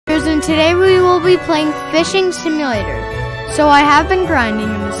YouTubers, and today we will be playing Fishing Simulator. So I have been grinding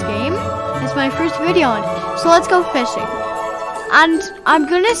in this game. It's my first video on it. So let's go fishing. And I'm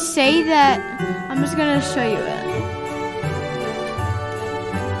gonna say that I'm just gonna show you it.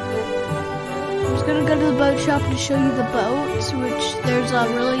 I'm just gonna go to the boat shop to show you the boats, which there's a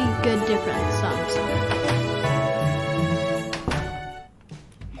really good difference on some.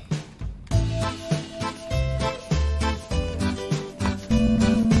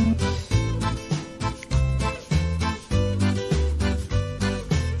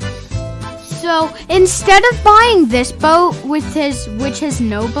 So instead of buying this boat which has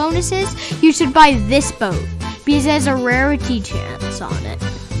no bonuses, you should buy this boat because it has a rarity chance on it.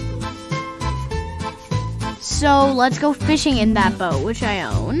 So let's go fishing in that boat, which I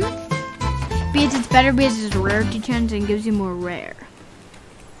own, because it's better because it's a rarity chance and gives you more rare.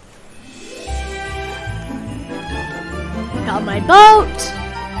 Got my boat.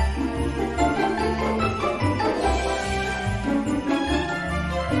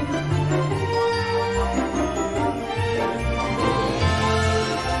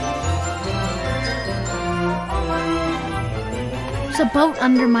 There's a boat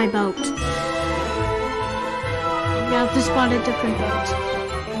under my boat. You have to spot a different boat.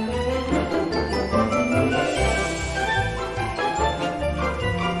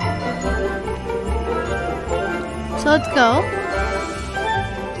 So let's go.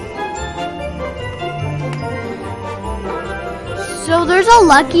 So there's a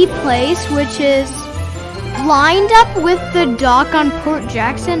lucky place which is lined up with the dock on Port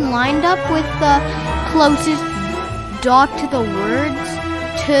Jackson, lined up with the closest dock to the words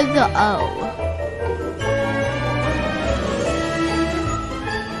to the O.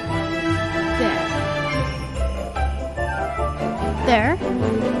 There.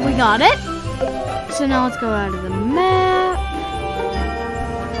 We got it. So now let's go out of the map.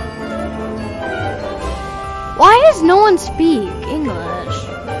 Why does no one speak English?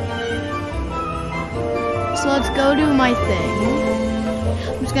 So let's go to my thing.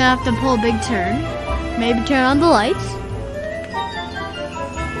 I'm just gonna have to pull a big turn. Maybe turn on the lights.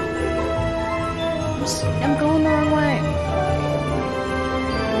 I'm going the wrong way.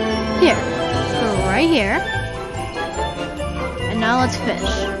 Here. Go right here. And now let's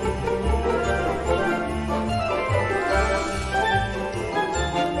fish.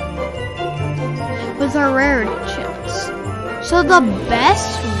 With our rarity chips. So the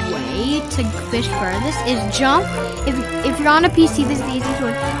best way to fish furthest is jump. If you're on a PC, this is the easiest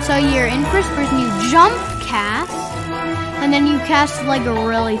way. So you're in first person, you jump cast, and then you cast like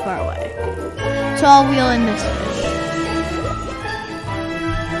really far away. So I'll wheel in this fish.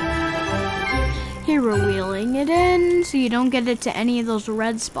 Here we're wheeling it in, so you don't get it to any of those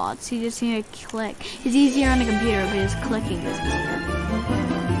red spots. You just need to click. It's easier on a computer, but it's clicking is easier.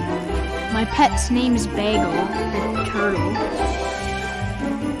 My pet's name is Bagel, the turtle.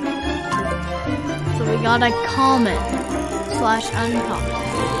 So we got a common / uncommon.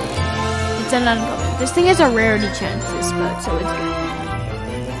 It's an uncommon. This thing has a rarity chance, this boat, so it's good.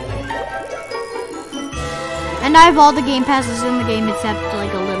 And I have all the game passes in the game except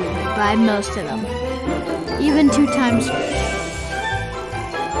like a little bit, but I have most of them. Even 2 times fish.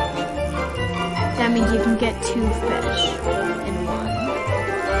 That means you can get 2 fish in one.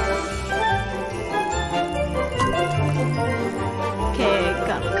 Okay,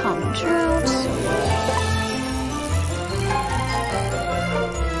 got a common trout.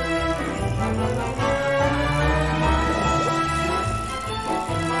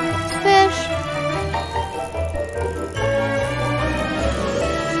 Fish.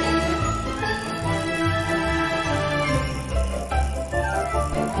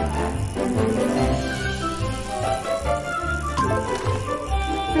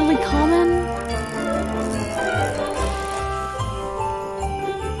 Really common.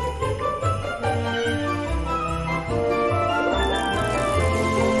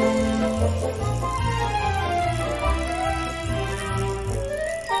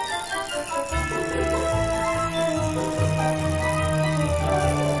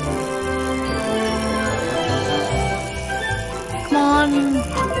 Come on.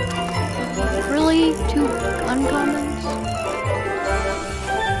 Really? 2 uncommons?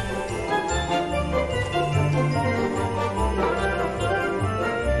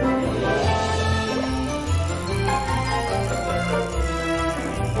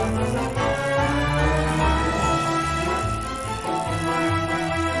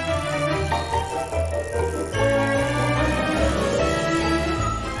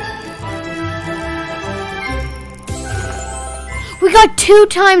 We got 2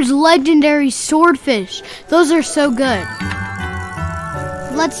 times legendary swordfish. Those are so good.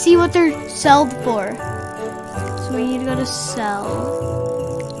 let's see what they're sold for. So we need to go to sell.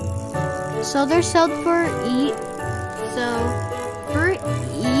 So they're sold for each. So for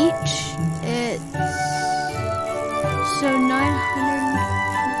each, it's so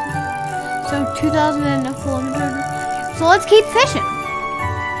 900. So 2,400. So let's keep fishing.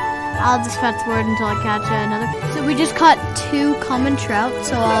 I'll just fast forward until I catch another. So we just caught 2 common trout.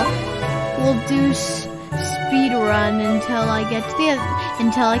 So we'll do speed run until I get to the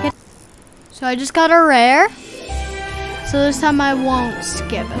So I just got a rare. So this time I won't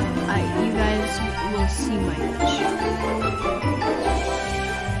skip it. You guys will see my fish.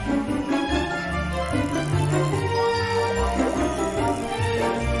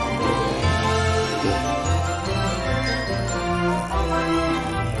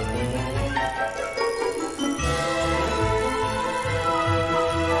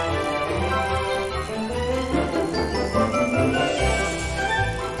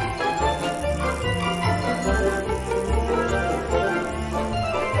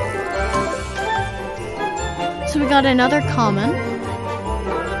 So we got another common.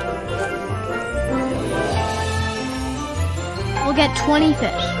 We'll get 20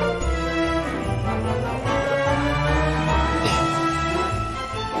 fish.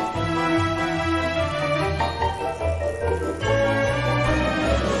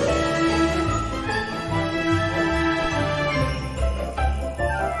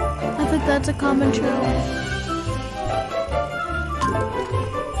 I think that's a common trout.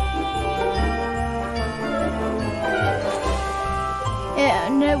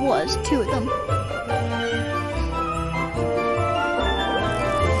 And it was 2 of them.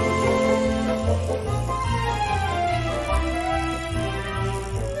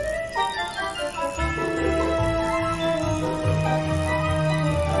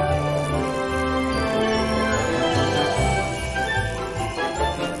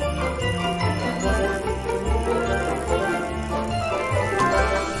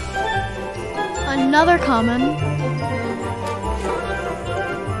 Another common.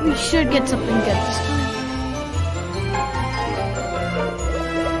 We should get something good this time.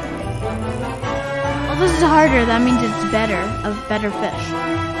 Well, this is harder. That means it's better, of better fish.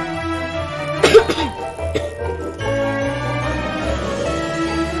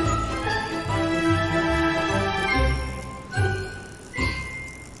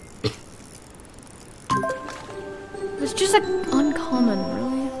 It's just like uncommon,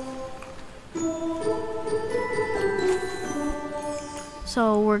 really.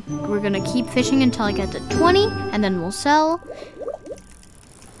 So we're gonna keep fishing until I get to 20, and then we'll sell.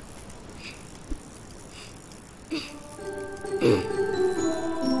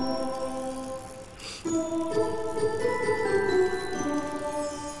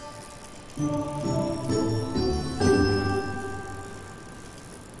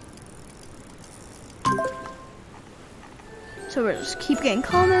 So we're just keep getting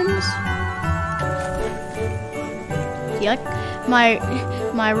commons. Yuck.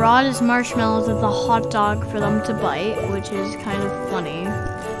 My rod is marshmallows with a hot dog for them to bite, which is kind of funny.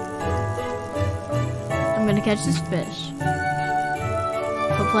 I'm gonna catch this fish.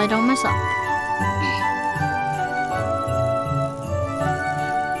 Hopefully I don't mess up.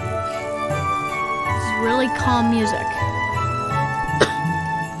 This is really calm music.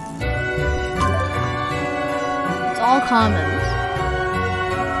 It's all commons.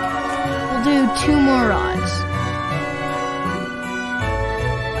 We'll do 2 more rods.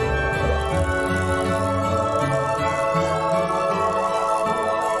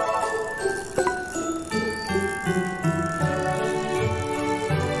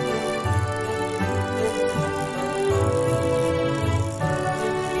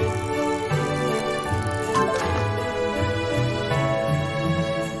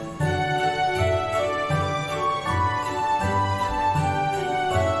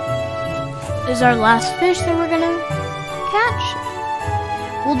 Is our last fish that we're gonna catch.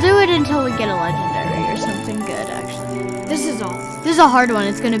 We'll do it until we get a legendary or something good, actually. This is a hard one.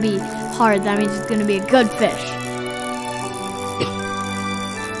 It's gonna be hard. That means it's gonna be a good fish.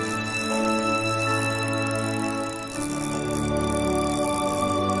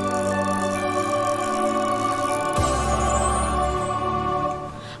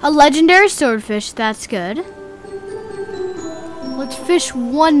 A legendary swordfish, that's good. Let's fish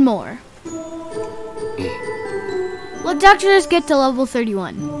 1 more. Let's actually just get to level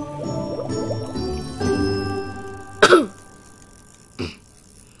 31.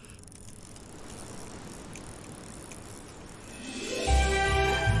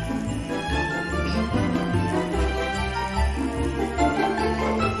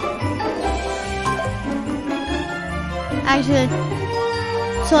 Actually,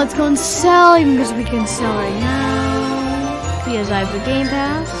 So let's go and sell, even because we can sell right now. Because I have the Game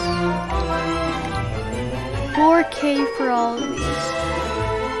Pass. 4K for all of these.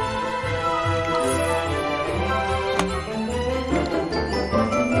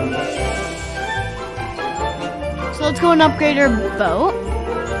 So let's go and upgrade our boat.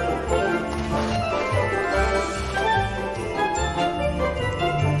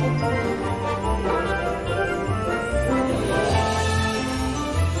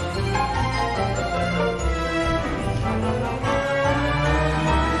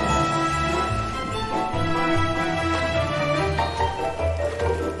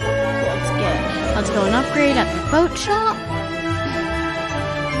 Let's go and upgrade at the boat shop.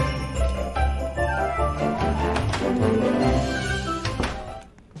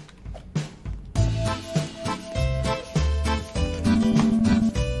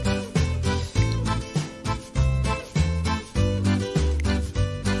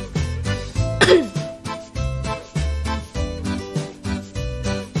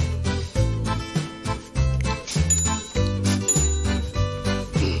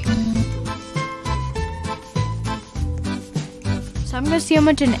 So I'm gonna see how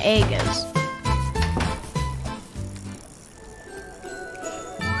much an egg is.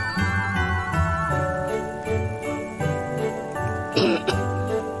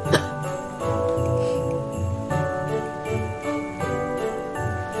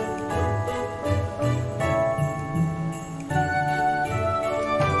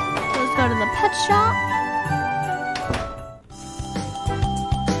 Let's go to the pet shop.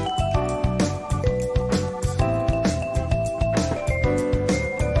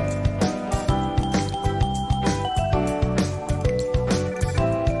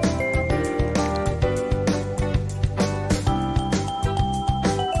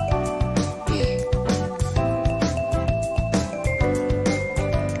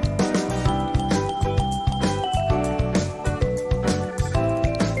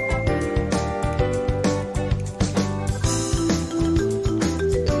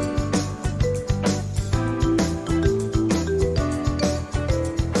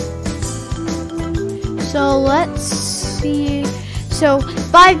 So let's see. So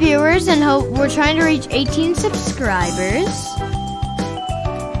bye viewers, and hope we're trying to reach 18 subscribers.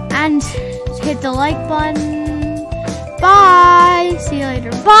 And hit the like button. Bye. See you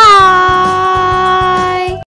later. Bye.